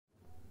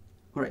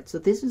Alright, so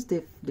this is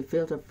the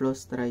filter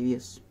floss that I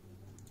use,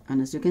 and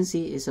as you can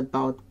see it's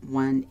about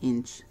 1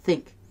 inch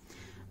thick,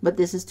 but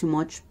this is too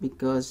much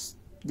because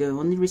the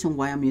only reason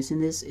why I'm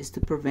using this is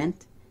to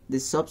prevent the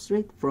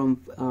substrate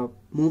from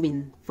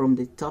moving from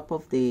the top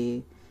of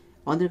the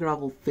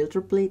underground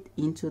filter plate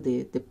into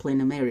the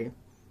plenum area.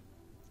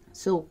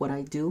 So what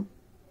I do,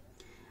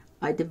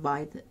 I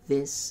divide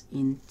this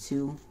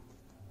into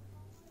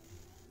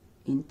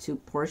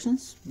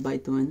portions by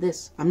doing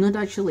this. I'm not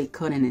actually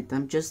cutting it,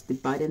 I'm just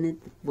dividing it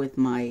with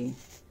my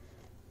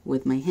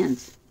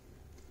hands.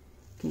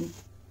 Okay,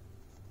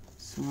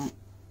 so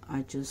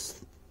I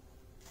just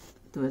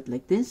do it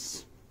like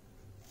this.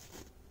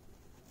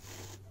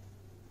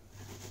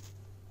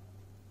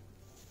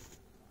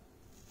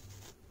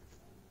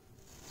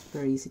 It's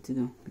very easy to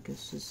do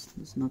because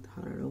it's not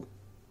hard at all.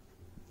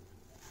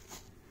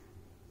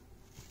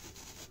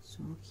 So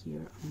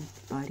here I'm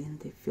dividing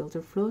the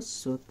filter floss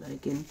so that I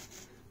can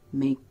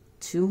make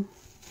two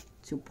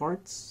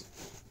parts.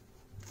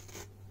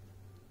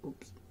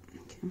 Oops.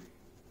 Okay.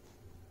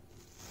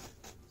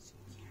 So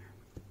here.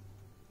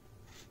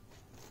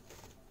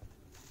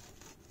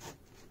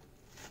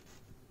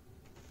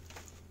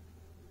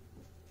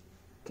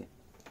 Okay.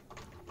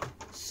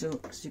 So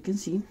as you can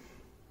see,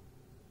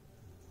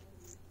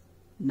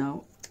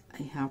 now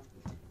I have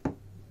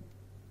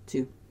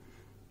two,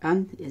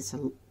 and it's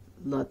a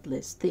lot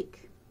less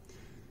thick.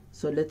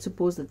 So let's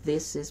suppose that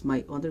this is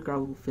my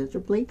underground filter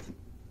plate.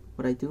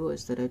 What I do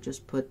is that I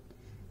just put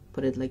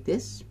it like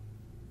this,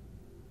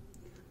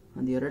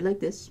 and the other like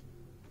this.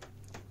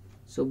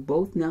 So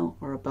both now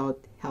are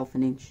about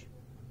 1/2 inch.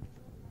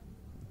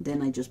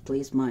 Then I just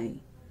place my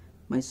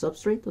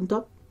substrate on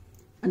top,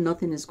 and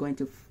nothing is going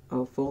to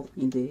fall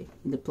in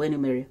the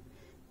plenum area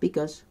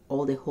because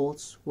all the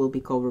holes will be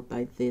covered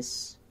by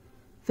this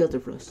filter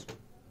floss,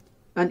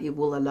 and it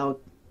will allow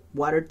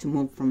water to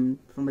move from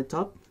the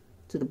top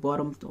to the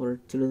bottom or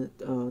to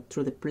the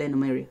through the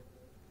plenum area.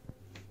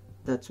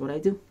 That's what I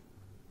do.